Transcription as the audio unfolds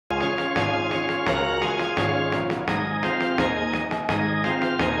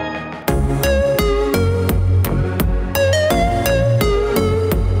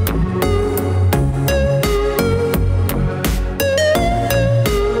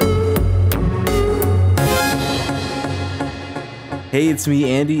Hey, it's me,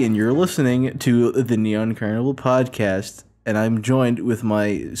 Andy, and you're listening to the Neon Carnival podcast, and I'm joined with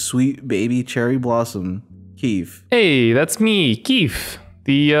my sweet baby cherry blossom, Keith. Hey, that's me, Keith,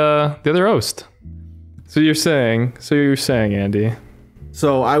 the other host. So you're saying, Andy.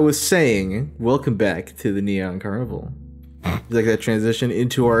 So I was saying, welcome back to the Neon Carnival. Like that transition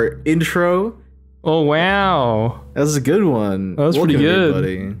into our intro. Oh wow, that was a good one. That was pretty good.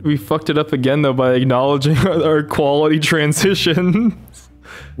 Everybody. We fucked it up again though by acknowledging our quality transition,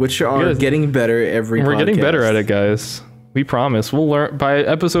 which are getting better every. We're getting better at it, guys. We promise. We'll learn by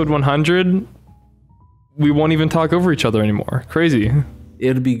episode 100. We won't even talk over each other anymore. Crazy.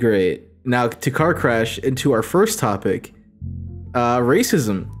 It'll be great. Now to car crash into our first topic,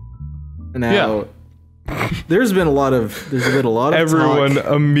 racism. Now. Yeah. There's been a lot of everyone talk.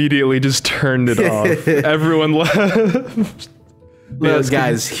 Immediately just turned it off. Everyone left. Look,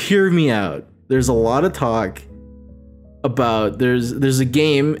 guys, hear me out. There's a lot of talk about there's a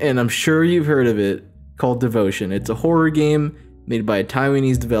game, and I'm sure you've heard of it, called Devotion. It's a horror game made by a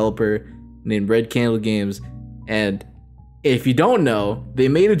Taiwanese developer named Red Candle Games, and if you don't know, they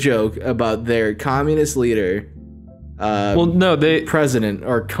made a joke about their communist leader. President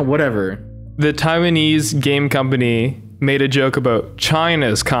or whatever. The Taiwanese game company made a joke about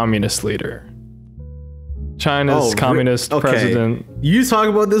China's communist leader. China's communist president. You talk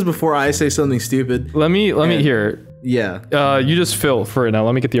about this before I say something stupid. Let me hear. Yeah. You just fill for it now.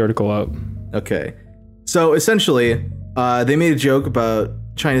 Let me get the article out. Okay. So essentially, they made a joke about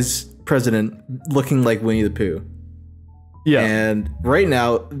China's president looking like Winnie the Pooh. Yeah. And right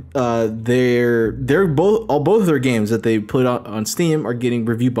now, they're both of their games that they put on Steam are getting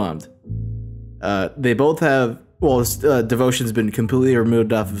review bombed. They both have, Devotion's been completely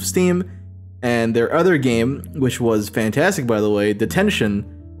removed off of Steam, and their other game, which was fantastic by the way,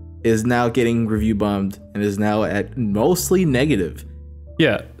 Detention, is now getting review bombed and is now at mostly negative.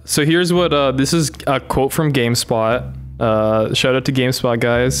 Yeah, so here's what, this is a quote from GameSpot. Shout out to GameSpot,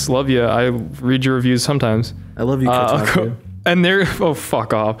 guys. Love you. I read your reviews sometimes. I love you, Kotaku. And they're,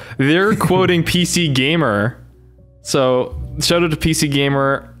 fuck off. They're quoting PC Gamer. So, shout out to PC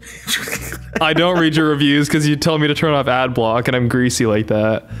Gamer. I don't read your reviews because you tell me to turn off ad block and I'm greasy like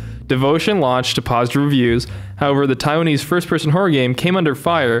that. Devotion launched to positive reviews. However, the Taiwanese first-person horror game came under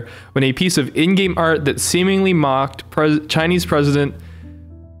fire when a piece of in-game art that seemingly mocked Chinese president,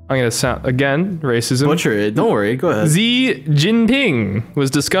 I'm going to sound, again, racism. Butcher it, don't worry, go ahead. Xi Jinping was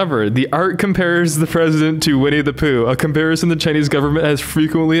discovered. The art compares the president to Winnie the Pooh, a comparison the Chinese government has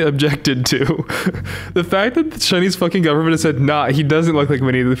frequently objected to. The fact that the Chinese fucking government has said, nah, he doesn't look like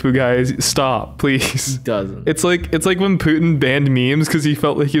Winnie the Pooh, guys. Stop, please. He doesn't. It's like when Putin banned memes because he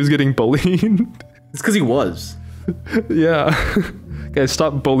felt like he was getting bullied. It's because he was. Yeah. Guys,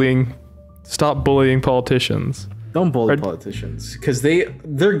 stop bullying politicians. Don't bully politicians, because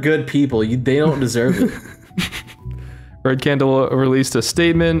they're good people. They don't deserve it. Red Candle released a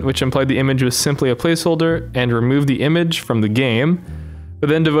statement which implied the image was simply a placeholder and removed the image from the game. But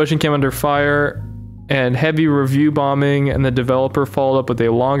then Devotion came under fire and heavy review bombing, and the developer followed up with a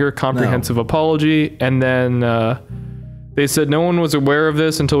longer, comprehensive apology. And then they said no one was aware of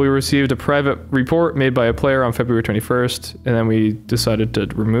this until we received a private report made by a player on February 21st, and then we decided to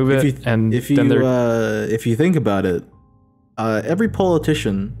remove it. If you think about it, every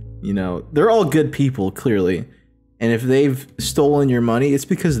politician, they're all good people, clearly, and if they've stolen your money, it's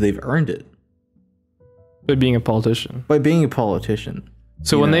because they've earned it. By being a politician.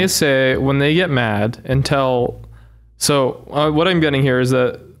 So when they get mad and tell, what I'm getting here is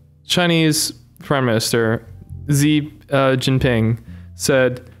that Chinese Prime Minister Xi Jinping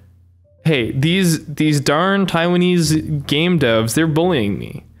said, hey, these darn Taiwanese game devs, they're bullying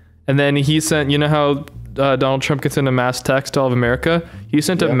me. And then he sent, how Donald Trump can send a mass text to all of America? He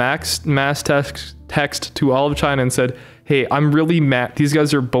sent a mass text to all of China and said, hey, I'm really mad. These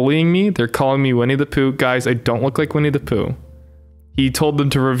guys are bullying me. They're calling me Winnie the Pooh. Guys, I don't look like Winnie the Pooh. He told them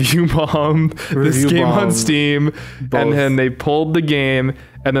to review bomb this game on Steam, and then they pulled the game,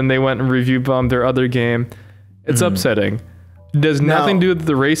 and then they went and review bombed their other game. It's upsetting. It does nothing to do with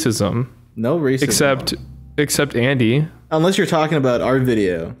the racism. No racism. Except Andy. Unless you're talking about our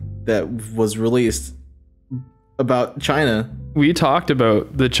video that was released about China. We talked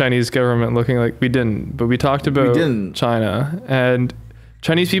about the Chinese government looking like we didn't, but we talked about China. And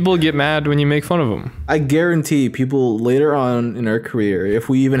Chinese people get mad when you make fun of them. I guarantee people later on in our career, if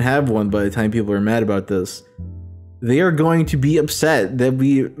we even have one by the time people are mad about this, they are going to be upset that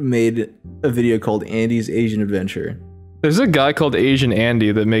we made a video called Andy's Asian Adventure. There's a guy called Asian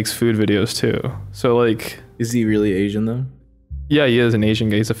Andy that makes food videos too. So like, is he really Asian though? Yeah, he is an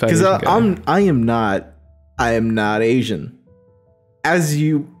Asian guy. He's a fat Asian guy. I am not Asian.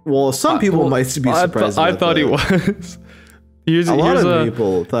 some people might be surprised. I thought he was. Here's a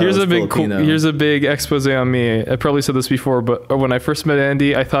big expose on me. I probably said this before, but when I first met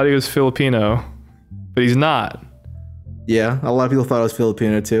Andy, I thought he was Filipino, but he's not. Yeah, a lot of people thought I was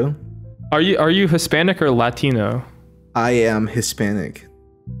Filipino too. Are you Hispanic or Latino? I am Hispanic.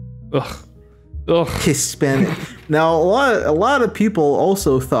 Ugh. Hispanic. Now a lot of people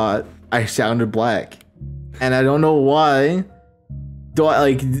also thought I sounded black, and I don't know why.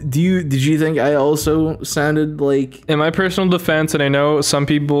 Did you think I also sounded like? In my personal defense, and I know some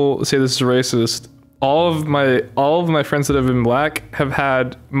people say this is racist, all of my friends that have been black have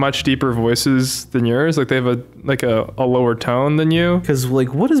had much deeper voices than yours. Like they have a lower tone than you. Because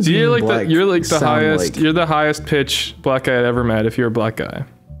like, what is being black? You're like the highest. Like? You're the highest pitch black guy I'd ever met. If you're a black guy,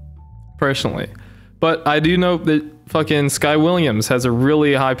 personally, but I do know that fucking Sky Williams has a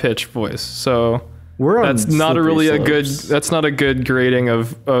really high pitched voice. So. That's not a good grading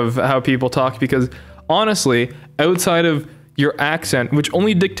of how people talk, because honestly, outside of your accent, which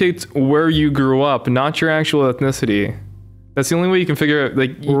only dictates where you grew up, not your actual ethnicity, that's the only way you can figure out,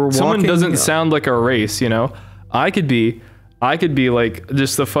 like, someone doesn't sound like a race, you know? I could be like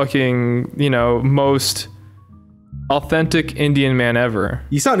just the fucking, you know, most authentic Indian man ever.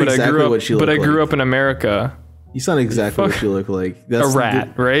 You sound exactly what you look like. But I grew up in America. You sound exactly what you look like. That's a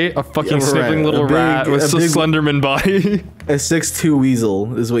rat, right? A fucking sniveling little rat with a Slenderman body. A 6'2"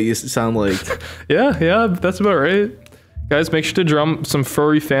 weasel is what you sound like. Yeah, that's about right. Guys, make sure to drum some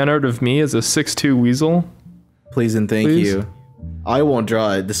furry fan art of me as a 6'2" weasel. Please and thank you. I won't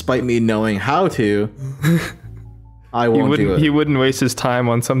draw it, despite me knowing how to. I won't do it. He wouldn't waste his time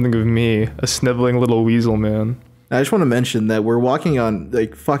on something of me, a sniveling little weasel man. I just want to mention that we're walking on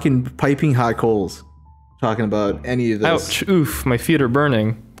like fucking piping hot coals. Talking about any of this. Ouch, oof, my feet are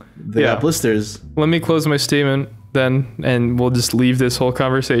burning. They got blisters. Let me close my statement then, and we'll just leave this whole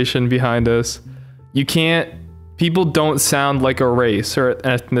conversation behind us. People don't sound like a race or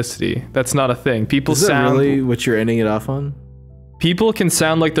ethnicity. That's not a thing. Is that really what you're ending it off on? People can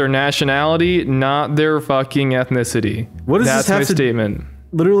sound like their nationality, not their fucking ethnicity. What does That's this have my statement.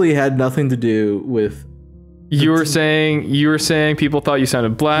 Literally had nothing to do with... You were saying people thought you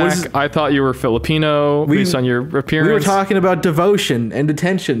sounded black. I thought you were Filipino based on your appearance. We were talking about Devotion and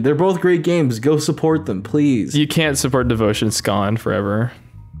Detention. They're both great games. Go support them, please. You can't support Devotion. It's gone forever.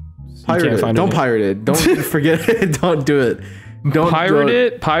 Pirate it. Don't pirate it. Don't forget it. Don't do it. Don't pirate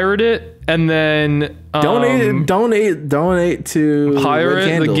it, and then donate to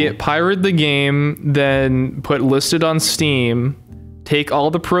pirate the game. Then put listed on Steam. Take all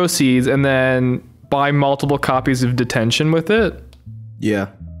the proceeds, and then buy multiple copies of Detention with it. Yeah.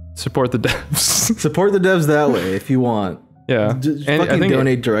 Support the devs. Support the devs that way if you want. Yeah. Just fucking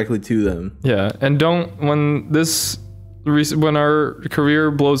donate directly to them. Yeah. And when our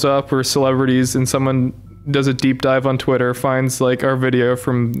career blows up, we're celebrities, and someone does a deep dive on Twitter, finds like our video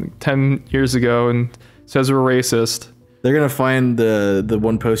from 10 years ago and says we're racist. They're going to find the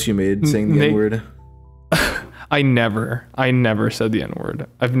one post you made saying the N-word. I never said the N-word.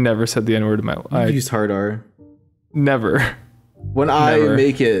 I've never said the N-word in my life. I've used hard R. Never. When I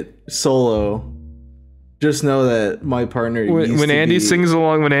make it solo, just know that my partner when Andy sings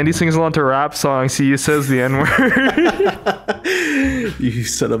along to rap songs, he says the N-word. You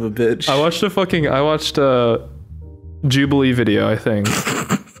son of a bitch. I watched a Jubilee video, I think.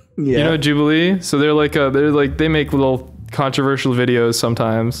 Yeah. You know Jubilee? So they make little controversial videos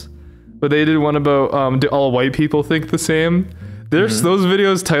sometimes. But they did one about do all white people think the same? Those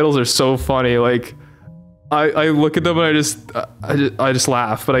videos titles are so funny. Like I look at them and I just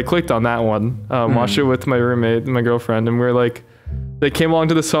laugh. But I clicked on that one. Watched it with my roommate and my girlfriend, and we're like, they came along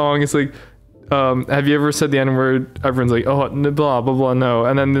to the song. It's like, have you ever said the N-word? Everyone's like, oh, blah blah blah, no.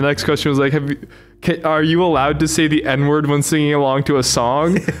 And then the next question was like, are you allowed to say the N-word when singing along to a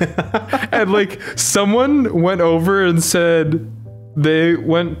song? And like someone went over and said.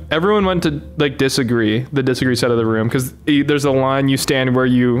 Everyone went to like the disagree side of the room, because there's a line you stand where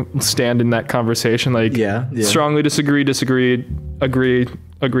you stand in that conversation, like strongly disagree, agree,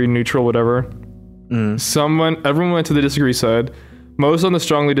 neutral, whatever. Everyone went to the disagree side, most on the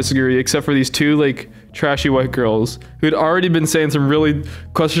strongly disagree, except for these two like trashy white girls who had already been saying some really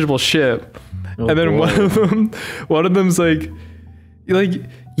questionable shit. And then one of them's like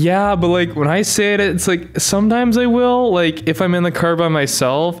yeah, but like when I say it, it's like sometimes I will, like if I'm in the car by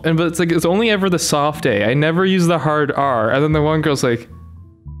myself, but it's like it's only ever the soft A. I never use the hard R. And then the one girl's like,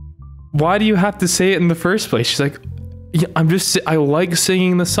 why do you have to say it in the first place? She's like, yeah, I like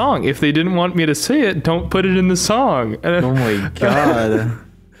singing the song. If they didn't want me to say it, don't put it in the song. And oh my god.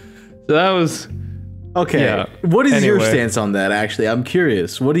 So that was Okay. Yeah. What is your Anyway. stance on that? Actually, I'm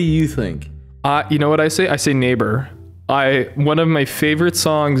curious. What do you think? You know what I say? I say neighbor. One of my favorite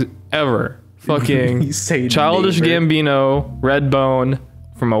songs ever. Fucking You say Childish neighbor. Gambino, Redbone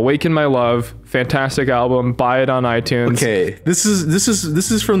from Awaken My Love. Fantastic album. Buy it on iTunes. Okay, this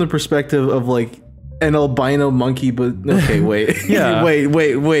is from the perspective of like an albino monkey, but okay, wait, Yeah. wait,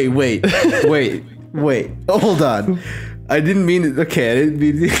 hold on. I didn't mean it. Okay, I didn't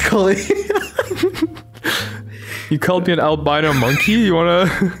mean to call it. You called me an albino monkey? You wanna?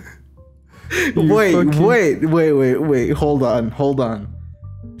 Wait, hold on.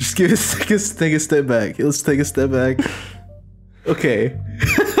 Just take a step back. Let's take a step back. Okay.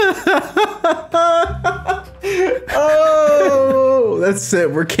 Oh, that's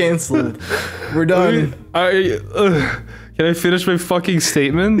it. We're canceled. We're done. Can I finish my fucking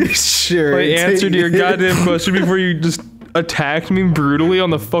statement? Sure. My answer to your goddamn question before you just attacked me brutally on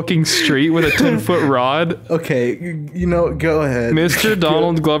the fucking street with a 10-foot rod. Okay, you know, go ahead. Mr.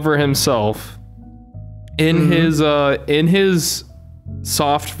 Donald Glover himself, in his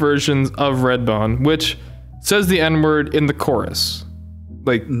soft versions of Redbone, which says the N-word in the chorus,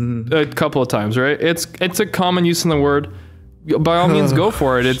 like a couple of times, right? It's a common use in the word. By all means, go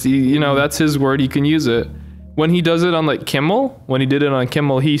for it. It's, you know, that's his word. You can use it. When he does it on like Kimmel, when he did it on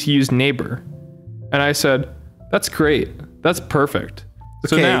Kimmel, he used neighbor, and I said, that's great. That's perfect.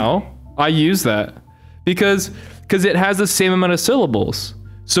 So Okay. now I use that because it has the same amount of syllables.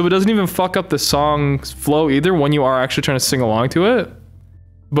 So it doesn't even fuck up the song's flow either when you are actually trying to sing along to it.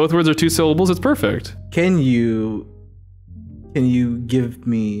 Both words are 2 syllables. It's perfect. Can you give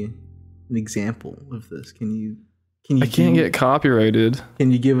me an example of this? Can you I can't get copyrighted.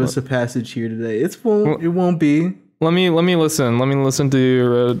 Can you give us a passage here today? It won't be. Let me listen. Let me listen to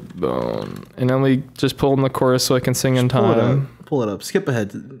Redbone, and then we just pull in the chorus so I can sing in time. Pull it up. Skip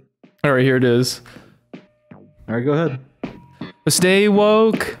ahead. All right, here it is. All right, go ahead. Stay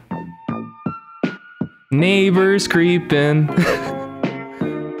woke. Neighbors creeping.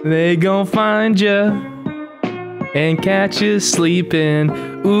 They gon' find ya and catch you sleeping.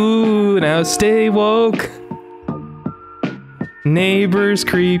 Ooh, now stay woke. Neighbors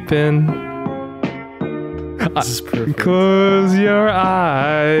creeping. This is perfect. Close your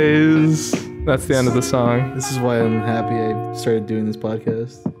eyes. That's the end of the song. This is why I'm happy I started doing this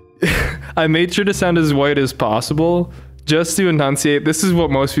podcast. I made sure to sound as white as possible just to enunciate. This is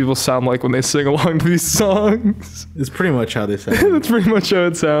what most people sound like when they sing along to these songs. It's pretty much how they sound. That's pretty much how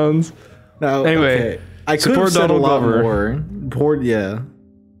it sounds. Now, Anyway, okay, I could have support said Donald a lot Glover. more. Yeah,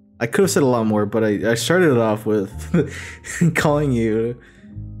 I could have said a lot more, but I started it off with calling you.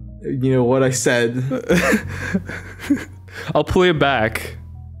 You know what I said. I'll play it back.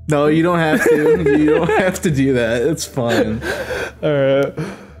 No, you don't have to. You don't have to do that. It's fine. All right.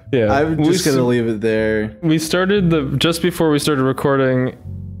 Yeah. I'm just gonna leave it there. We started just before we started recording.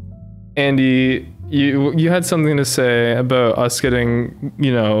 Andy, you had something to say about us getting,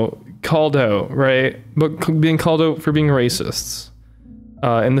 you know, called out, right? But being called out for being racists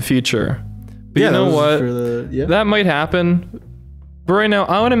in the future. But Yeah, you know that was what? for the- yeah. That might happen. But right now,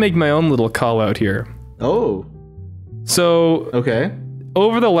 I want to make my own little call out here. Oh, So okay.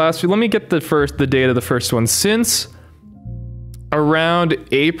 over the last few, let me get the date of the first one. Since around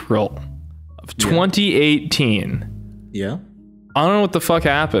April of 2018, Yeah. I don't know what the fuck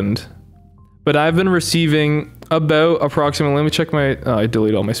happened, but I've been receiving about approximately, let me check my, I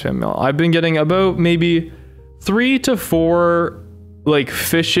delete all my spam mail. I've been getting about maybe 3 to 4 like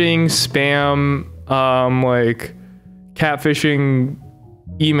phishing, spam, like catfishing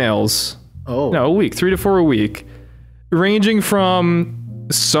emails. Oh. No, a week, 3 to 4 a week, ranging from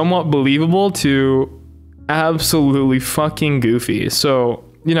somewhat believable to absolutely fucking goofy. So,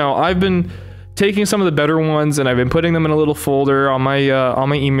 you know, I've been taking some of the better ones and I've been putting them in a little folder on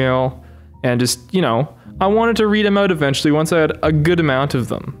my email, and just, you know, I wanted to read them out eventually once I had a good amount of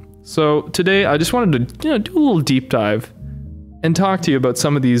them. So today I just wanted to, you know, do a little deep dive and talk to you about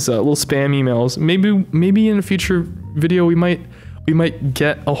some of these little spam emails. Maybe in a future video we might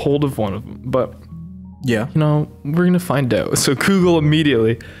get a hold of one of them, but Yeah. you know, we're gonna find out. So Google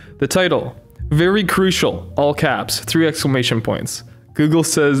immediately. The title, very crucial, all caps, 3 exclamation points. Google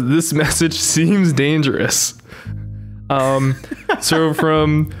says this message seems dangerous. And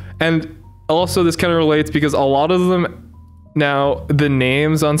also this kind of relates because a lot of them now, the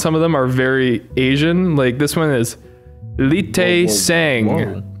names on some of them are very Asian. Like this one is Lite Sang.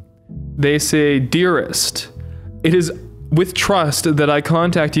 Whoa. They say, dearest, it is with trust that I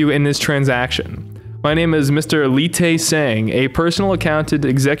contact you in this transaction. My name is Mr. Lite Sang, a personal accountant,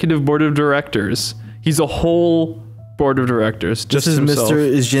 executive board of directors. He's a whole board of directors. Just This is himself.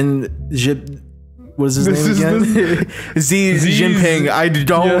 Mr. What is his name again? Xi Jinping. I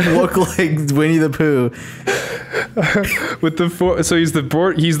don't look like Winnie the Pooh. With the so he's the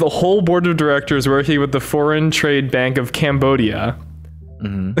board. He's the whole board of directors working with the Foreign Trade Bank of Cambodia.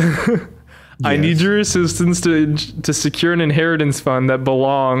 Yes. I need your assistance to secure an inheritance fund that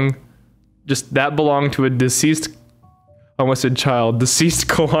belonged to a deceased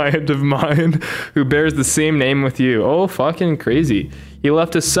client of mine who bears the same name with you. Oh, fucking crazy. He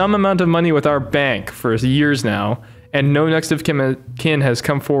left us some amount of money with our bank for years now, and no next of kin has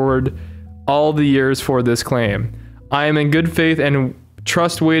come forward all the years for this claim. I am in good faith and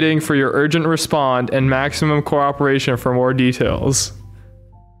trust waiting for your urgent respond and maximum cooperation for more details.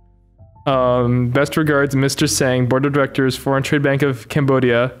 Best regards, Mr. Sang, Board of Directors, Foreign Trade Bank of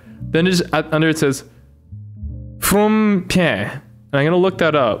Cambodia. Then under it says, Phnom Penh. And I'm going to look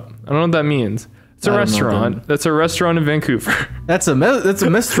that up. I don't know what that means. It's a restaurant. That's a restaurant in Vancouver. That's a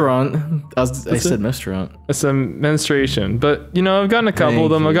restaurant. I said restaurant. It's a menstruation. But, you know, I've gotten a couple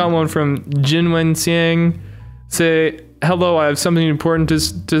of them. I got one from Jin Wen Xiang. Say, hello, I have something important to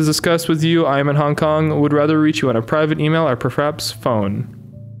discuss with you. I am in Hong Kong. Would rather reach you on a private email or perhaps phone.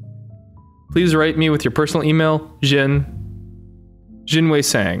 Please write me with your personal email, Jinwei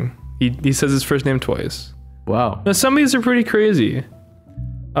Sang. He says his first name twice. Wow. Now, some of these are pretty crazy.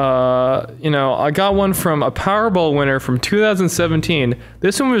 You know, I got one from a Powerball winner from 2017.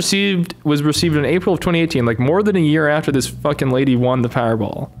 This one was received in April of 2018, like more than a year after this fucking lady won the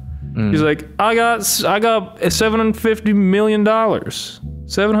Powerball. He's like, I got $750 million.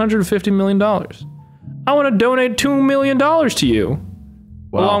 $750 million. I want to donate $2 million to you.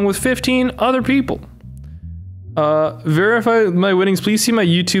 Wow. Along with 15 other people. Verify my winnings. Please see my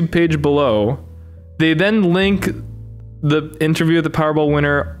YouTube page below. They then link the interview of the Powerball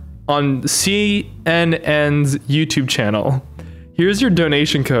winner on CNN's YouTube channel. Here's your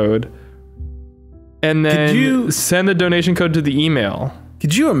donation code. And then you send the donation code to the email.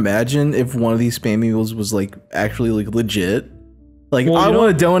 Could you imagine if one of these spam emails was like actually like legit? Like, well, I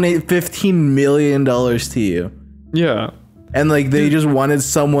want to donate $15 million to you. Yeah. And like they just wanted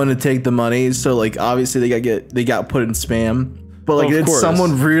someone to take the money, so like obviously they got put in spam. But like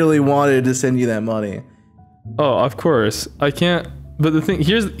someone really wanted to send you that money. Oh, of course. I can't. But the thing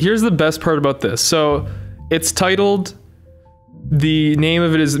here's the best part about this. So it's titled. The name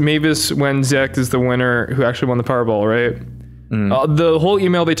of it is Mavis Wenzek is the winner who actually won the Powerball, right? The whole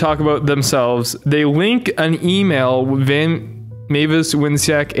email they talk about themselves. They link an email with Mavis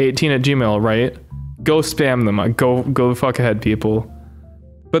Wenzek 18@gmail, right? Go spam them. Go the fuck ahead, people.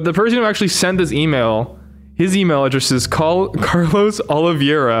 But the person who actually sent this email, his email address is Carlos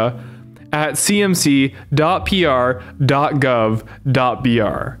Oliveira at cmc.pr.gov.br.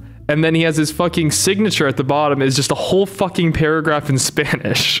 And then he has his fucking signature at the bottom is just a whole fucking paragraph in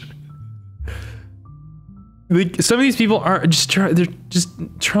Spanish. Like, some of these people are they're just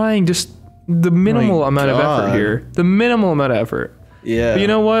trying the minimal amount of effort here. The minimal amount of effort. Yeah. But you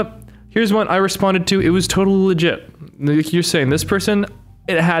know what? Here's one I responded to. It was totally legit. Like you're saying, this person,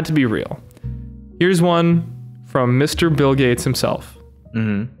 it had to be real. Here's one from Mr. Bill Gates himself.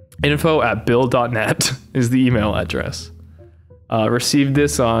 info@bill.net is the email address. Received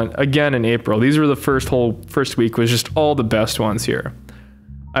this again in April. These were the first week was just all the best ones here.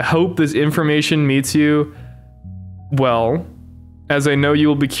 I hope this information meets you well, as I know you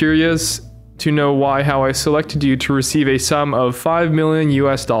will be curious to know how I selected you to receive a sum of $5 million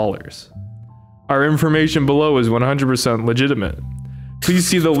US. Our information below is 100% legitimate. Please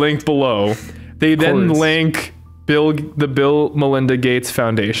see the link below. They then link the Bill Melinda Gates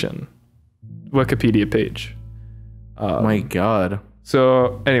Foundation Wikipedia page. My God.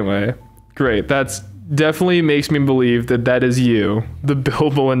 So anyway, great. That's definitely makes me believe that is you, the Bill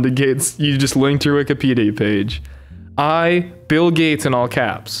Melinda Gates. You just linked your Wikipedia page. I, Bill Gates in all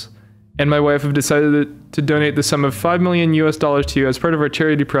caps, and my wife have decided to donate the sum of $5 million US to you as part of our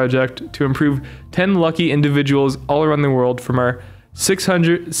charity project to improve 10 lucky individuals all around the world from our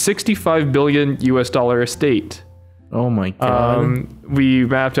 $665 billion US estate. Oh my God. We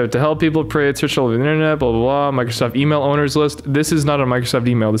mapped out to help people pray, search all over the internet, blah, blah, blah. Microsoft email owners list. This is not a Microsoft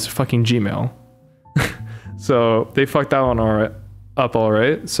email. This is fucking Gmail. So they fucked that one up all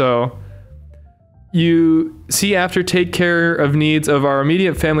right. So you see, after take care of needs of our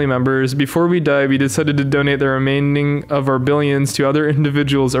immediate family members, before we die, we decided to donate the remaining of our billions to other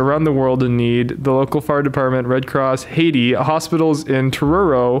individuals around the world in need, the local fire department, Red Cross, Haiti, hospitals in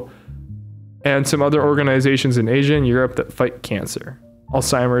Truro, and some other organizations in Asia and Europe that fight cancer,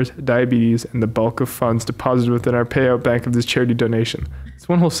 Alzheimer's, diabetes, and the bulk of funds deposited within our payout bank of this charity donation. It's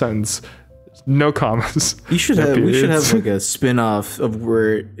one whole sentence. No commas. We should have like a spin-off of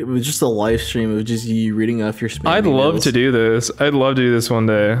where it was just a live stream of just you reading off your spam I'd love to do this. I'd love to do this one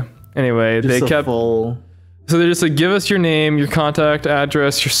day. Anyway, just they kept full... So they're just like, give us your name, your contact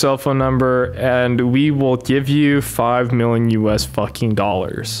address, your cell phone number, and we will give you $5 million US fucking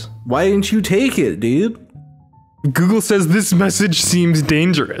dollars. Why didn't you take it, dude? Google says this message seems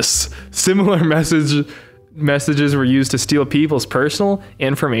dangerous. Similar messages were used to steal people's personal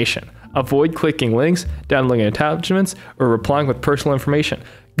information. Avoid clicking links, downloading attachments, or replying with personal information.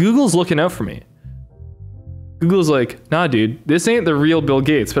 Google's looking out for me. Google's like, nah, dude, this ain't the real Bill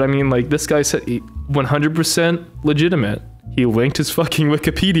Gates. But I mean, like, this guy said 100% legitimate. He linked his fucking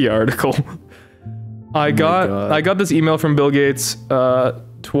Wikipedia article. I got this email from Bill Gates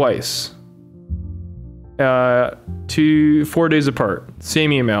twice. 4 days apart.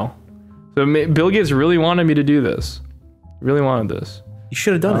 Same email. So Bill Gates really wanted me to do this. Really wanted this. You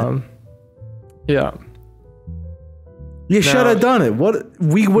should have done it. Yeah. You should have done it. What?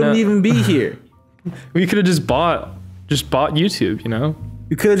 We wouldn't even be here. We could have just bought YouTube, you know?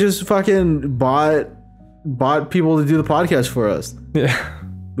 You could have just fucking bought people to do the podcast for us. Yeah.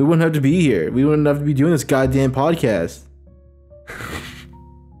 We wouldn't have to be here. We wouldn't have to be doing this goddamn podcast.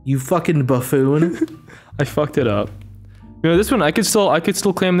 You fucking buffoon. I fucked it up. You know, this one I could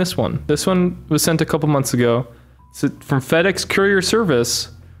still claim this one. This one was sent a couple months ago. It's from FedEx Courier Service.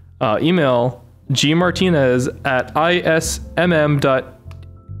 Email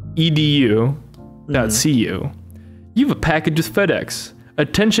gmartinez@ismm.edu.cu. You have a package with FedEx.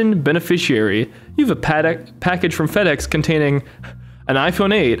 Attention beneficiary. You have a package from FedEx containing an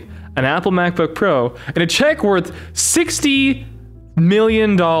iPhone 8, an Apple MacBook Pro, and a check worth $60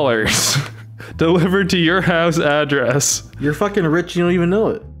 million delivered to your house address. You're fucking rich, you don't even know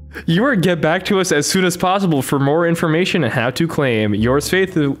it. You are get back to us as soon as possible for more information on how to claim. Yours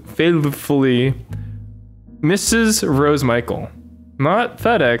faithfully, Mrs. Rose Michael. Not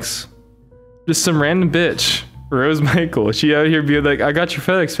FedEx, just some random bitch. Rose Michael. She out here being like, I got your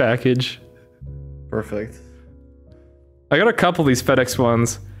FedEx package. Perfect. I got a couple of these FedEx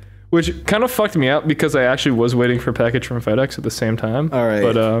ones, which kind of fucked me up because I actually was waiting for a package from FedEx at the same time. All right.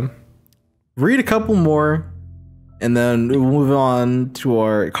 But read a couple more, and then we'll move on to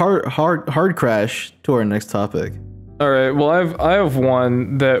our hard crash to our next topic. All right. Well, I have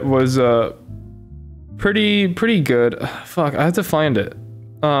one that was pretty good. Fuck, I have to find it.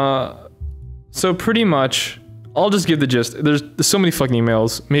 So pretty much, I'll just give the gist. There's so many fucking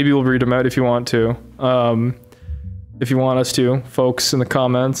emails. Maybe we'll read them out if you want to. If you want us to, folks in the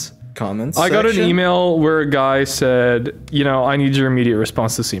comments. I got an email where a guy said, you know, I need your immediate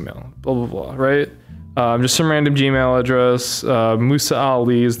response to this email. Blah, blah, blah, right? Just some random Gmail address. Musa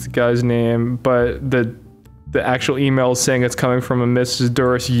Ali is the guy's name, but the actual email is saying it's coming from a Mrs.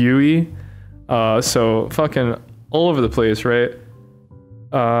 Doris Yui. So fucking all over the place, right?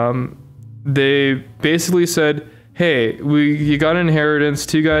 They basically said, hey, you got an inheritance.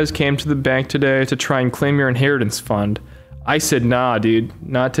 2 guys came to the bank today to try and claim your inheritance fund. I said, nah, dude,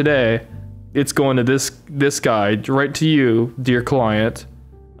 not today. It's going to this guy, right to you, dear client.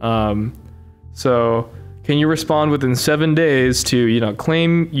 So can you respond within 7 days to, you know,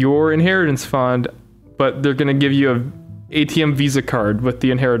 claim your inheritance fund, but they're going to give you a ATM Visa card with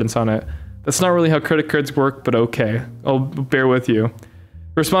the inheritance on it. That's not really how credit cards work, but okay, I'll bear with you.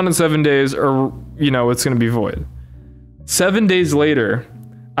 Respond in 7 days or, you know, it's going to be void. 7 days later,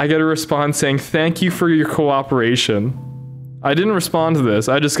 I get a response saying, thank you for your cooperation. I didn't respond to this.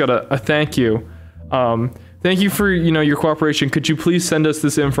 I just got a thank you. Thank you for, you know, your cooperation. Could you please send us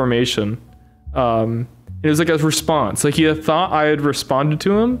this information? It was like a response. Like he had thought I had responded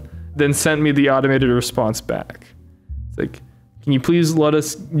to him, then sent me the automated response back. It's like, can you please let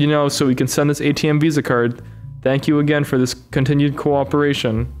us, you know, so we can send this ATM Visa card. Thank you again for this continued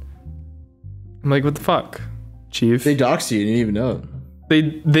cooperation. I'm like, what the fuck, chief? They doxed you. You didn't even know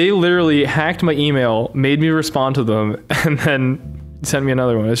it. They literally hacked my email, made me respond to them, and then sent me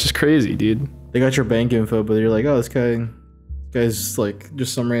another one. It's just crazy, dude. They got your bank info, but you're like, oh, this guy's just like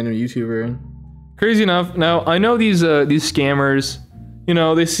just some random YouTuber. Crazy enough. Now I know these scammers, you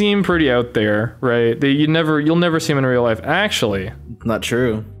know, they seem pretty out there, right? You'll never see them in real life. Actually, not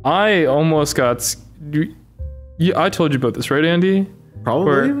true. I almost got. I told you about this, right, Andy?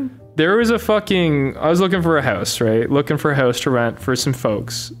 Probably. There was I was looking for a house, right? Looking for a house to rent for some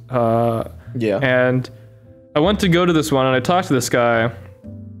folks. Yeah. And I went to go to this one and I talked to this guy.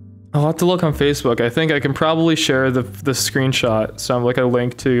 I'll have to look on Facebook. I think I can probably share the screenshot. So I'm like a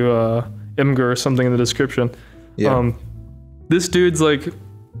link to Imgur or something in the description. Yeah. This dude's like,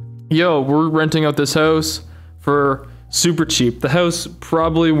 yo, we're renting out this house for super cheap. The house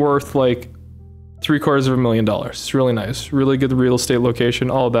probably worth like $750,000. It's really nice, really good real estate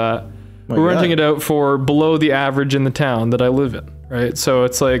location, all that. We're renting it out for below the average in the town that I live in, right? So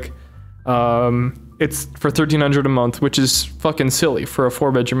it's like, it's for $1,300 a month, which is fucking silly for a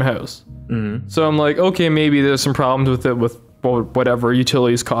 4-bedroom house. So I'm like, okay, maybe there's some problems with it, with whatever,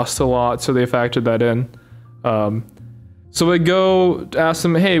 utilities cost a lot, so they factored that in. So I go ask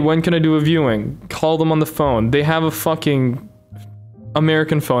them, hey, when can I do a viewing? Call them on the phone. They have a fucking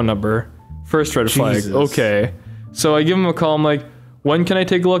American phone number. First red flag. Okay. So I give him a call. I'm like, when can I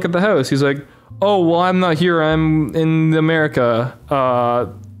take a look at the house? He's like, oh, well, I'm not here. I'm in America.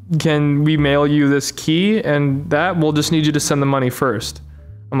 Can we mail you this key and that? We'll just need you to send the money first.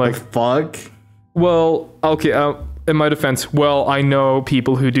 I'm like, fuck. Well, okay. In my defense, well, I know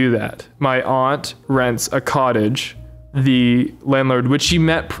people who do that. My aunt rents a cottage. The landlord, which she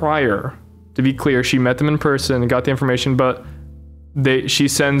met prior, to be clear, she met them in person and got the information, but she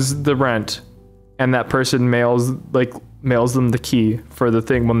sends the rent and that person mails them the key for the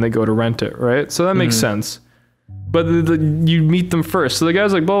thing when they go to rent it, right? So that makes sense. But you meet them first. So the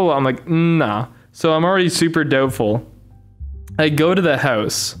guy's like, blah, blah, blah. I'm like, nah. So I'm already super doubtful. I go to the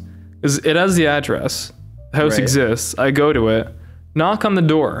house, because it has the address. The house exists. I go to it, knock on the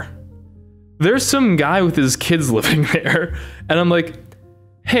door. There's some guy with his kids living there. And I'm like,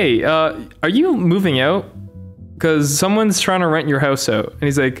 hey, are you moving out? Because someone's trying to rent your house out. And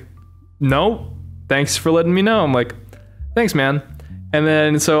he's like, no, thanks for letting me know. I'm like, thanks, man. And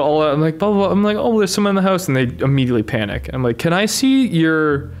then so I'm like, blah, blah, blah. I'm like, oh, there's someone in the house. And they immediately panic. I'm like, can I see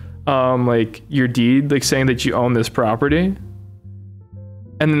your deed, like saying that you own this property?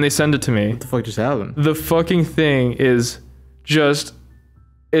 And then they send it to me. What the fuck just happened? The fucking thing is just...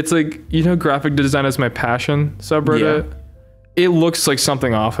 It's like, you know, graphic design is my passion subreddit. Yeah. It looks like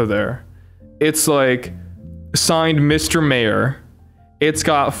something off of there. It's like signed Mr. Mayor. It's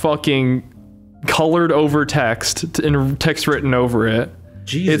got fucking colored over text and text written over it.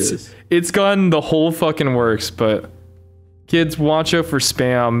 Jesus. It's gotten the whole fucking works, but kids, watch out for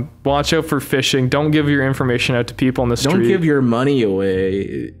spam. Watch out for phishing. Don't give your information out to people on the street. Don't give your money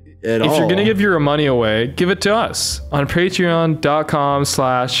away. If you're gonna give your money away, give it to us on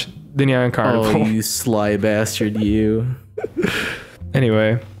patreon.com/theneoncarnival. Oh, you sly bastard, you.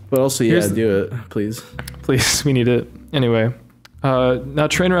 Anyway. But also, yeah, do it, please. Please, we need it. Anyway. Now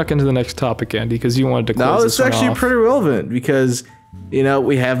train wreck into the next topic, Andy, because you wanted to close No, this it's actually off. pretty relevant because, you know,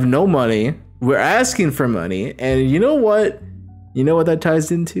 we have no money. We're asking for money. And you know what? You know what that ties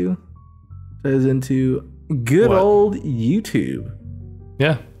into? Ties into good old YouTube.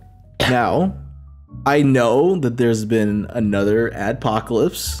 Yeah. Now, I know that there's been another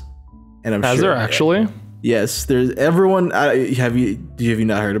adpocalypse, and I'm sure. Has there actually? Yes, there's everyone. Have you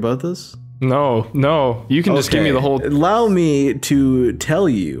not heard about this? No. You can just give me the whole. Allow me to tell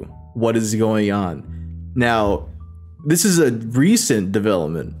you what is going on. Now, this is a recent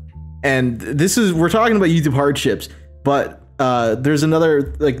development, and we're talking about YouTube hardships, but there's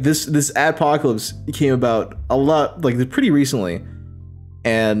another this adpocalypse came about a lot pretty recently.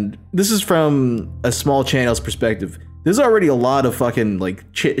 And this is from a small channel's perspective. There's already a lot of fucking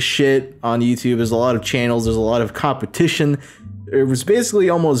shit on YouTube. There's a lot of channels. There's a lot of competition. It was basically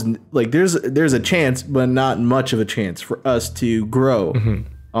almost like there's a chance, but not much of a chance for us to grow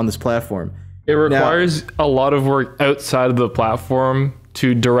on this platform. It requires a lot of work outside of the platform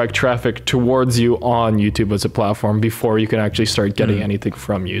to direct traffic towards you on YouTube as a platform before you can actually start getting anything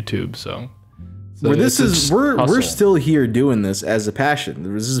from YouTube. So we're still here doing this as a passion.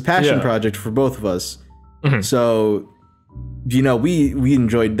 This is a passion project for both of us. So, you know, we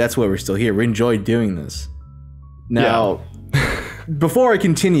enjoyed. That's why we're still here. We enjoyed doing this. Now, before I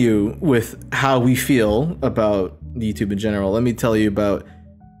continue with how we feel about YouTube in general, let me tell you about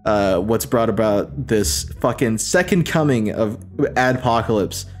what's brought about this fucking second coming of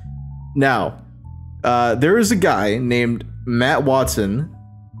adpocalypse. Now, there is a guy named Matt Watson.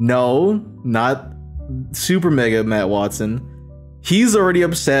 No, not super mega Matt Watson. He's already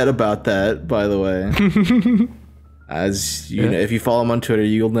upset about that, by the way. As you know, if you follow him on Twitter,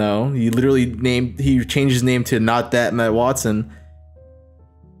 you'll know. He changed his name to Not That Matt Watson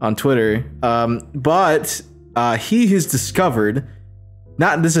on Twitter. But he has discovered,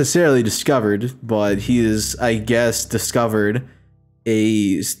 not necessarily discovered, but he is, I guess, discovered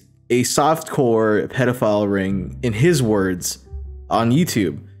a softcore pedophile ring, in his words, on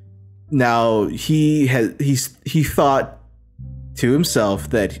YouTube. Now, he thought to himself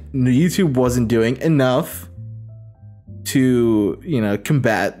that YouTube wasn't doing enough to, you know,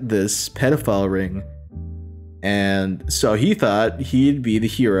 combat this pedophile ring. And so he thought he'd be the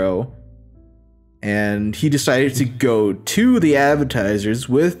hero. And he decided to go to the advertisers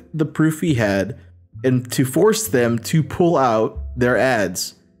with the proof he had and to force them to pull out their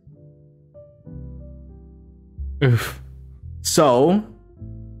ads. Oof. So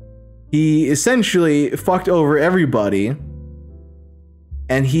he essentially fucked over everybody,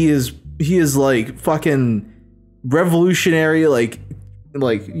 and he is like fucking revolutionary, like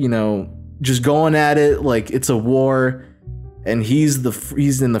you know, just going at it like it's a war, and he's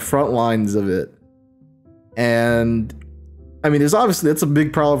in the front lines of it. And I mean, there's obviously, that's a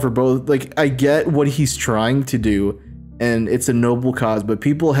big problem for both. Like, I get what he's trying to do, and it's a noble cause, but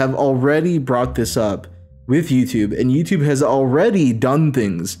people have already brought this up with YouTube, and YouTube has already done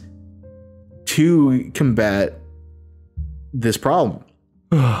things to combat this problem.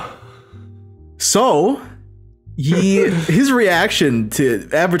 So his reaction to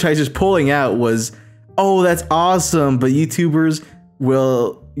advertisers pulling out was, "Oh, that's awesome, but YouTubers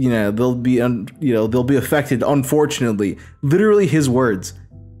will, you know, they'll be affected, unfortunately." Literally his words.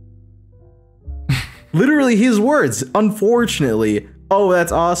 Literally his words. Unfortunately. Oh,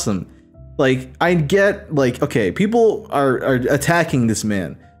 that's awesome. Like, I get, like, okay, people are attacking this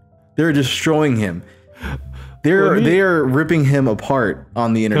man. They're destroying him. They are ripping him apart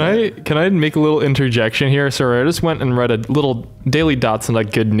on the internet. Can I make a little interjection here? Sorry, I just went and read a little Daily Dot's not a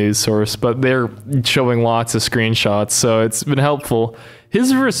good news source, but they're showing lots of screenshots, so it's been helpful.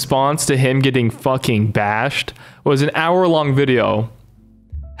 His response to him getting fucking bashed was an hour-long video.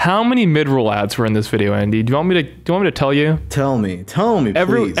 How many mid-roll ads were in this video, Andy? Do you want me to tell you? Tell me,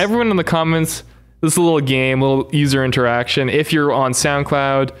 please. Everyone in the comments, this little game, little user interaction. If you're on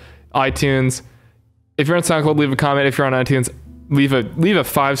SoundCloud, iTunes, if you're on SoundCloud, leave a comment. If you're on iTunes, leave a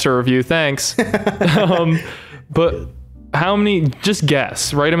 5-star review. Thanks. But how many? Just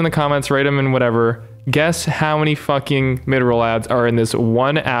guess. Write them in the comments. Write them in whatever. Guess how many fucking mid-roll ads are in this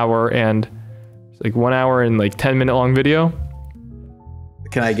 1 hour and 10-minute long video?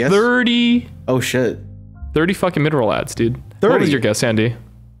 Can I guess? 30. Oh shit. 30 fucking mid-roll ads, dude. 30. What was your guess, Andy?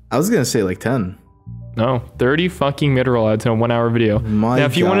 I was gonna say like 10. No, 30 fucking mid-roll ads in a 1 hour video. My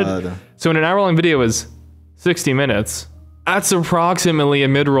God. So in an hour-long video is 60 minutes. That's approximately a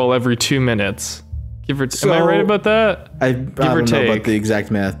mid-roll every 2 minutes. Am I right about that? I don't know about the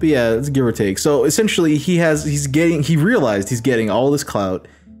exact math, but yeah, it's give or take. So essentially, he realized he's getting all this clout,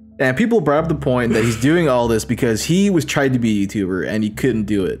 and people brought up the point that he's doing all this because he was trying to be a YouTuber and he couldn't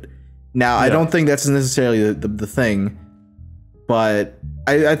do it. Now, I don't think that's necessarily the thing, but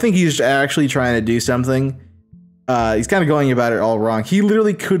I think he's actually trying to do something. He's kind of going about it all wrong. He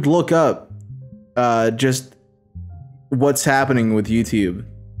literally could look up just what's happening with YouTube,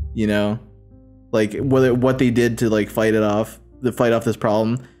 you know, like what they did to like fight off this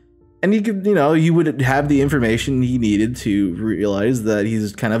problem, and he could, you know, he would have the information he needed to realize that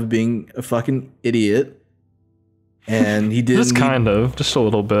he's kind of being a fucking idiot, and he didn't just a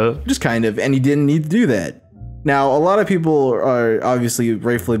little bit, and he didn't need to do that. Now, a lot of people are obviously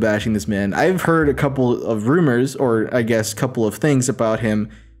rightfully bashing this man. I've heard a couple of rumors, or I guess a couple of things about him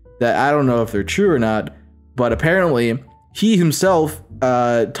that I don't know if they're true or not, but apparently he himself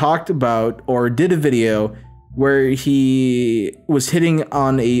talked about or did a video where he was hitting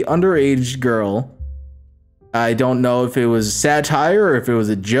on a underage girl. I don't know if it was satire or if it was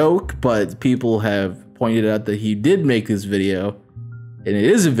a joke, but people have pointed out that he did make this video, and it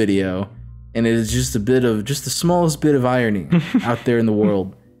is a video. And it is just the smallest bit of irony out there in the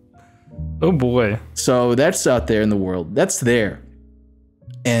world. Oh boy. So that's out there in the world. That's there.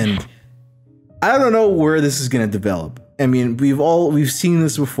 And I don't know where this is going to develop. I mean, we've seen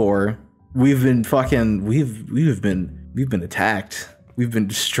this before. We've been attacked. We've been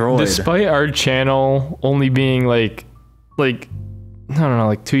destroyed. Despite our channel only being like I don't know,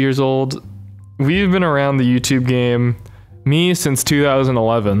 like 2 years old, we've been around the YouTube game, me since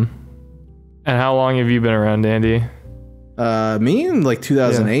 2011. And how long have you been around, Andy? Me in like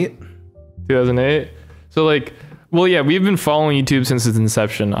 2008. Yeah. 2008. So like, well, yeah, we've been following YouTube since its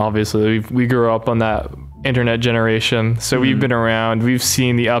inception. Obviously, we grew up on that internet generation, so we've been around. We've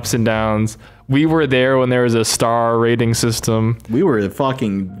seen the ups and downs. We were there when there was a star rating system. We were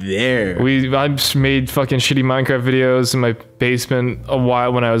fucking there. I made fucking shitty Minecraft videos in my basement a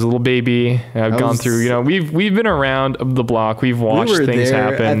while when I was a little baby. I've gone through, you know, we've been around the block. We've watched things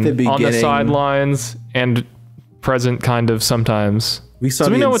happen on the sidelines and present kind of sometimes. We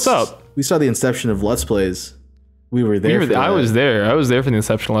know what's up. We saw the inception of Let's Plays. We were there. I was there. I was there for the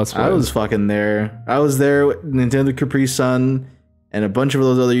inception of Let's Plays. I was fucking there. I was there. Nintendo Capri Sun and a bunch of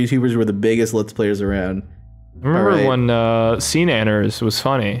those other YouTubers were the biggest Let's Players around. I remember when Scene Anners was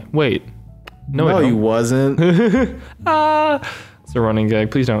funny. Wait. No, he wasn't. It's a running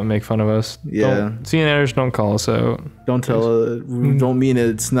gag. Please don't make fun of us. Yeah. CNNers, don't call us out. Don't tell we don't mean it.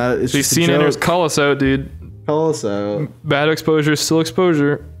 It's not. It's These just a CNNers joke. call us out, dude. Call us out. Bad exposure is still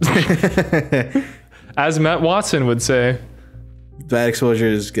exposure. As Matt Watson would say. Bad exposure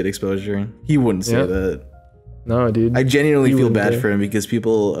is good exposure. He wouldn't say that. No, dude. I genuinely feel bad for him because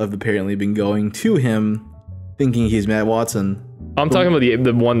people have apparently been going to him thinking he's Matt Watson. I'm talking about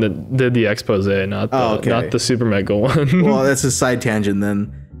the one that did the expose, not the super mega one. Well, that's a side tangent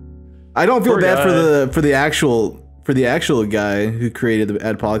then. I don't feel bad for the actual guy who created the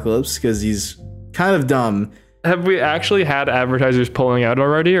Adpocalypse because he's kind of dumb. Have we actually had advertisers pulling out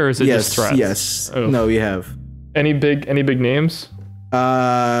already, or is it just threats? Yes. Oh. No, we have. Any big names?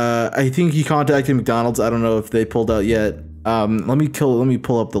 I think he contacted McDonald's. I don't know if they pulled out yet. Let me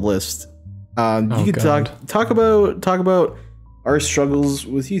pull up the list. You can talk about our struggles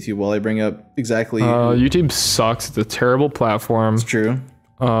with YouTube while I bring up exactly. YouTube sucks. It's a terrible platform. It's true.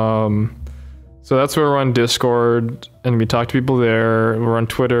 So that's where we're on Discord and we talk to people there. We're on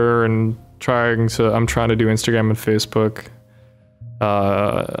Twitter and I'm trying to do Instagram and Facebook.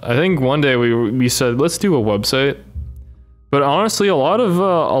 I think one day we said let's do a website, but honestly, a lot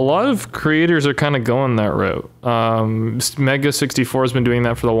of creators are kind of going that route. Mega64 has been doing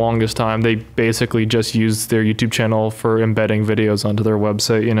that for the longest time. They basically just use their YouTube channel for embedding videos onto their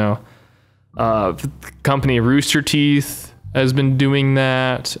website. You know, company Rooster Teeth has been doing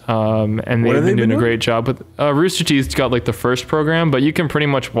that, and they've been doing a great job with. Rooster Teeth's got like the first program, but you can pretty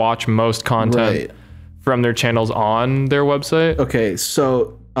much watch most content from their channels on their website. Okay,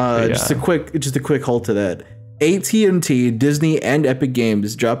 so just a quick hold to that. AT&T, Disney, and Epic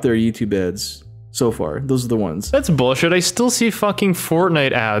Games dropped their YouTube ads so far. Those are the ones. That's bullshit. I still see fucking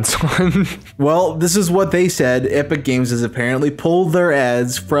Fortnite ads on. Well, this is what they said. Epic Games has apparently pulled their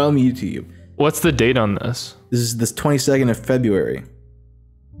ads from YouTube. What's the date on this? This is the 22nd of February.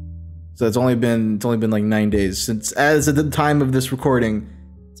 So it's only been like 9 days since, as at the time of this recording,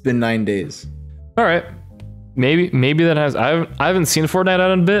 it's been 9 days. All right. Maybe that has. I haven't seen Fortnite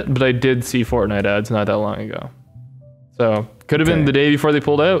ad in a bit, but I did see Fortnite ads not that long ago. So could have been the day before they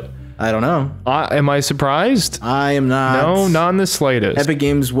pulled out. I don't know. Am I surprised? I am not. No, not in the slightest. Epic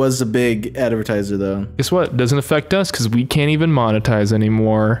Games was a big advertiser though. Guess what? Doesn't affect us because we can't even monetize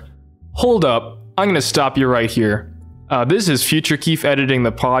anymore. Hold up. I'm going to stop you right here. This is Future Keith editing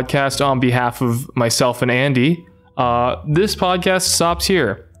the podcast on behalf of myself and Andy. This podcast stops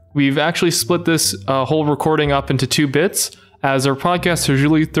here. We've actually split this whole recording up into 2 bits, as our podcast is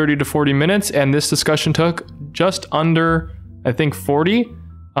usually 30 to 40 minutes, and this discussion took just under, I think, 40.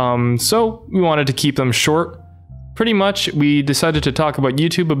 So we wanted to keep them short. Pretty much, we decided to talk about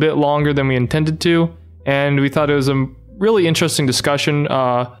YouTube a bit longer than we intended to, and we thought it was a really interesting discussion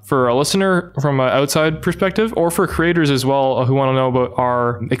for a listener from an outside perspective, or for creators as well who want to know about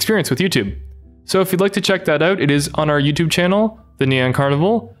our experience with YouTube. So if you'd like to check that out, it is on our YouTube channel, The Neon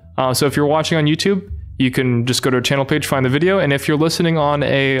Carnival. So if you're watching on YouTube, you can just go to our channel page, find the video. And if you're listening on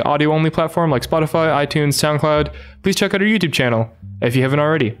a audio-only platform like Spotify, iTunes, SoundCloud, please check out our YouTube channel if you haven't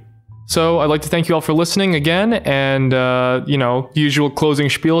already. So I'd like to thank you all for listening again. And, usual closing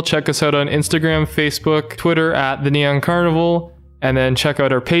spiel, check us out on Instagram, Facebook, Twitter at The Neon Carnival. And then check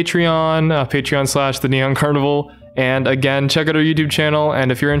out our Patreon, Patreon/The Neon Carnival. And again, check out our YouTube channel.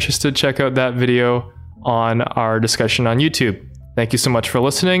 And if you're interested, check out that video on our discussion on YouTube. Thank you so much for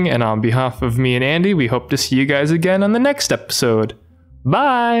listening, and on behalf of me and Andy, we hope to see you guys again on the next episode.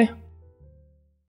 Bye!